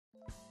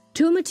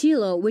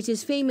Tomatillo, which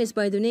is famous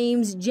by the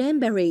names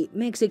Jamberry,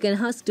 Mexican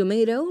husk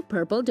tomato,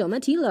 purple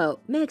tomatillo,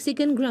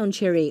 Mexican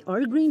groundcherry,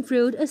 or green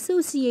fruit,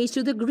 associates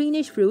to the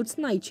greenish fruits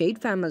nightshade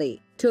family.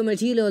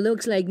 Tomatillo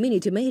looks like mini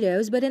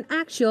tomatoes, but in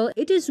actual,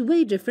 it is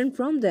way different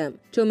from them.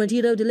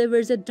 Tomatillo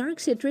delivers a dark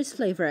citrus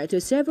flavor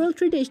to several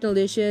traditional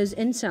dishes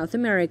in South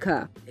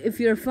America. If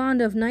you're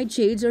fond of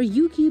nightshades or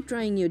you keep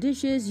trying new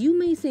dishes, you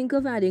may think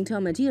of adding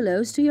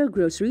tomatillos to your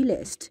grocery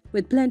list.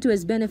 With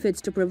plenteous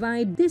benefits to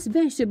provide, this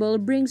vegetable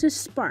brings a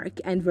spark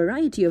and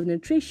variety of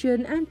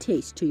nutrition and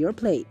taste to your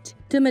plate.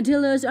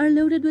 Tomatillos are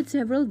loaded with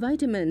several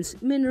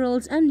vitamins,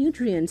 minerals, and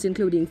nutrients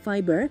including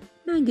fiber,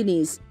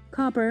 manganese,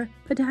 copper,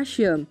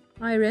 potassium,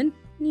 iron,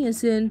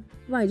 niacin,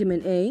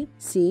 vitamin A,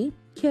 C,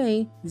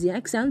 K,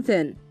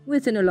 zeaxanthin,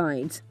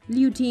 withanolides,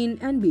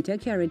 lutein, and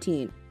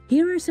beta-carotene.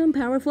 Here are some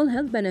powerful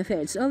health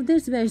benefits of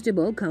this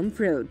vegetable cum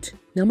fruit.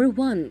 Number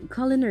 1.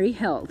 Culinary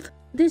health.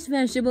 This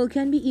vegetable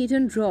can be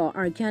eaten raw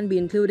or can be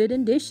included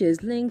in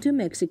dishes linked to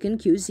Mexican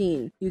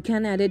cuisine. You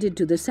can add it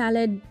to the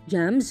salad,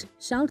 jams,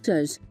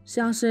 salsas,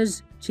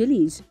 sauces,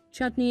 chilies,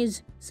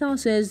 chutneys,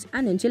 sauces,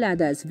 and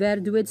enchiladas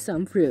served with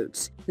some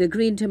fruits. The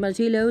green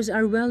tomatillos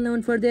are well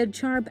known for their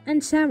sharp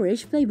and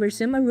sourish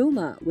flavorsome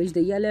aroma, which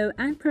the yellow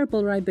and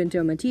purple ripened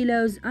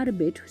tomatillos are a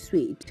bit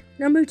sweet.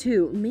 Number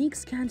 2.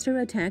 Makes cancer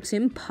attacks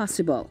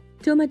impossible.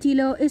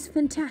 Tomatillo is a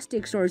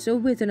fantastic source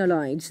of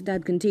withanolides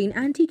that contain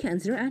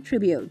anti-cancer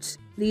attributes.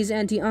 These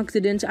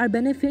antioxidants are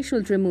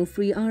beneficial to remove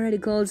free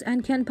radicals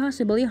and can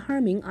possibly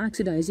harming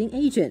oxidizing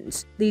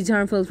agents. These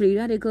harmful free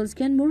radicals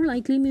can more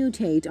likely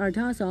mutate or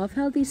toss off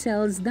healthy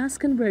cells, thus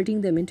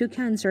converting them into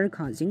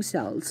cancer-causing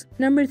cells.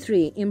 Number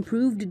 3.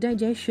 Improved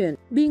digestion.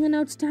 Being an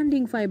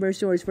outstanding fiber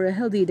source for a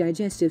healthy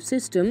digestive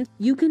system,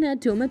 you can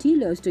add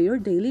tomatillos to your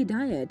daily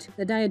diet.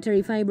 The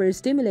dietary fiber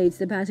stimulates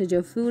the passage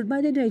of food by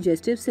the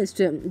digestive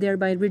system,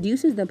 thereby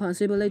reduces the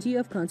possibility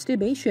of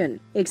constipation,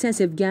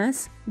 excessive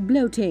gas,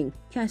 bloating,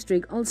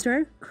 gastric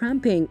ulcer,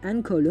 cramping,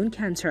 and colon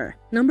cancer.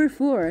 Number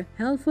 4.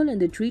 Helpful in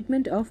the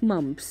treatment of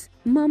mumps.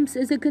 Mumps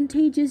is a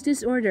contagious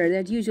disorder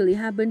that usually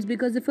happens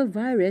because of a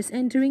virus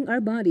entering our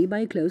body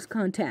by close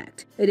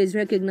contact. It is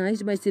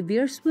recognized by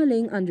severe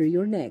swelling under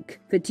your neck.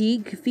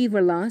 Fatigue,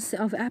 fever, loss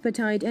of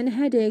appetite, and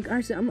headache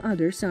are some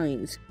other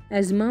signs.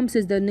 As mumps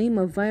is the name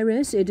of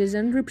virus, it is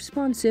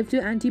unresponsive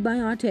to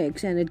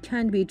antibiotics and it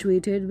can be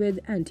treated with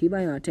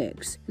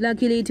antibiotics.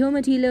 Luckily,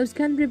 tomatillos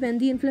can prevent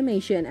the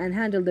inflammation and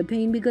handle the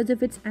pain because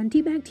of its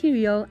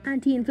antibacterial,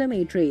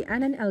 anti-inflammatory,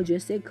 and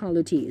analgesic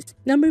qualities.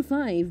 Number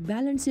 5.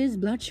 Balances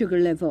blood sugar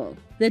level.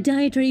 The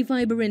dietary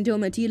fiber in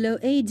tomatillo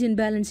aids in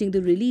balancing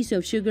the release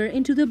of sugar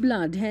into the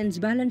blood, hence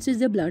balances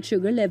the blood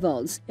sugar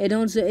levels. It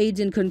also aids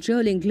in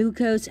controlling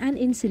glucose and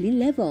insulin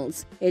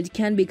levels. It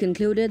can be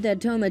concluded that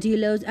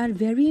tomatillos are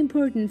very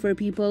important for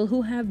people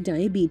who have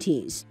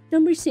diabetes.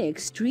 Number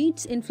 6.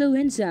 Treats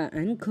influenza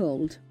and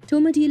cold.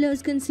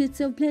 Tomatillos consists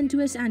of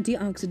plenteous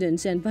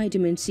antioxidants and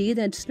vitamin C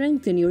that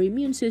strengthen your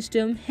immune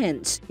system,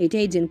 hence, it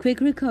aids in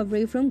quick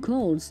recovery from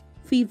colds,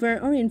 fever,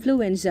 or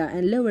influenza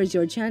and lowers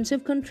your chance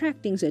of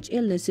contracting such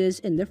illnesses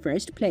in the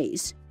first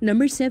place.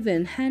 Number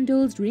 7.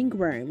 Handles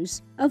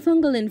ringworms. A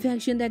fungal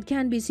infection that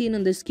can be seen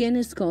on the skin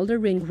is called a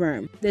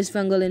ringworm. This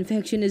fungal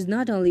infection is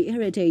not only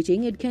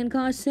irritating, it can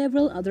cause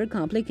several other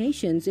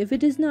complications if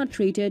it is not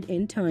treated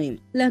in time.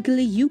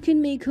 Luckily, you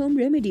can make home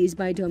remedies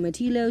by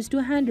tomatillos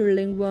to handle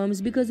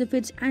ringworms because of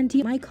its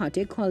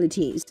antimycotic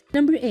qualities.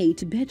 Number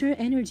 8. Better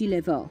energy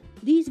level.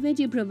 These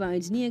veggie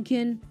provides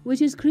niacin,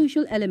 which is a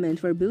crucial element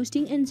for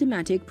boosting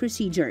enzymatic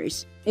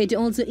procedures. It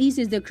also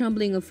eases the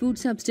crumbling of food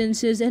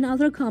substances and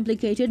other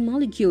complicated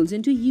molecules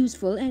into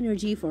useful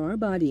energy for our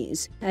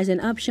bodies. As an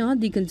upshot,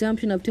 the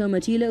consumption of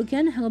tomatillo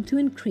can help to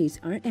increase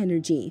our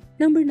energy.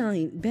 Number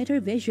 9. Better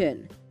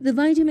vision. The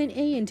vitamin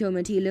A in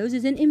tomatillos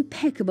is an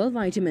impeccable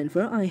vitamin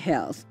for eye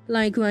health.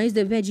 Likewise,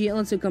 the veggie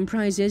also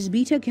comprises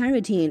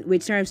beta-carotene,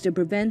 which serves to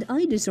prevent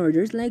eye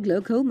disorders like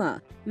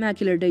glaucoma,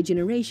 macular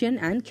degeneration,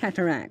 and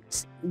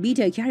cataracts.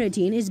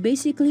 Beta-carotene is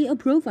basically a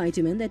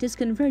provitamin that is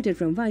converted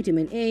from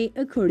vitamin A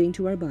according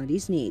to our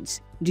body's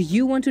needs. Do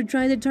you want to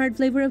try the tart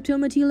flavor of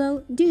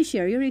tomatillo? Do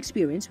share your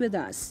experience with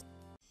us.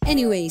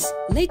 Anyways,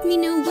 let me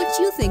know what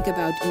you think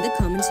about in the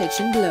comment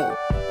section below.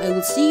 I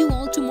will see you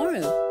all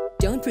tomorrow.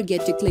 Don't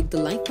forget to click the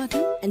like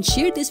button and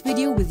share this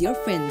video with your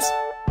friends.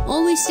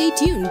 Always stay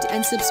tuned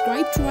and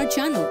subscribe to our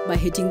channel by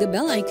hitting the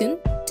bell icon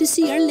to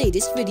see our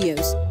latest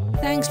videos.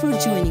 Thanks for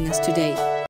joining us today.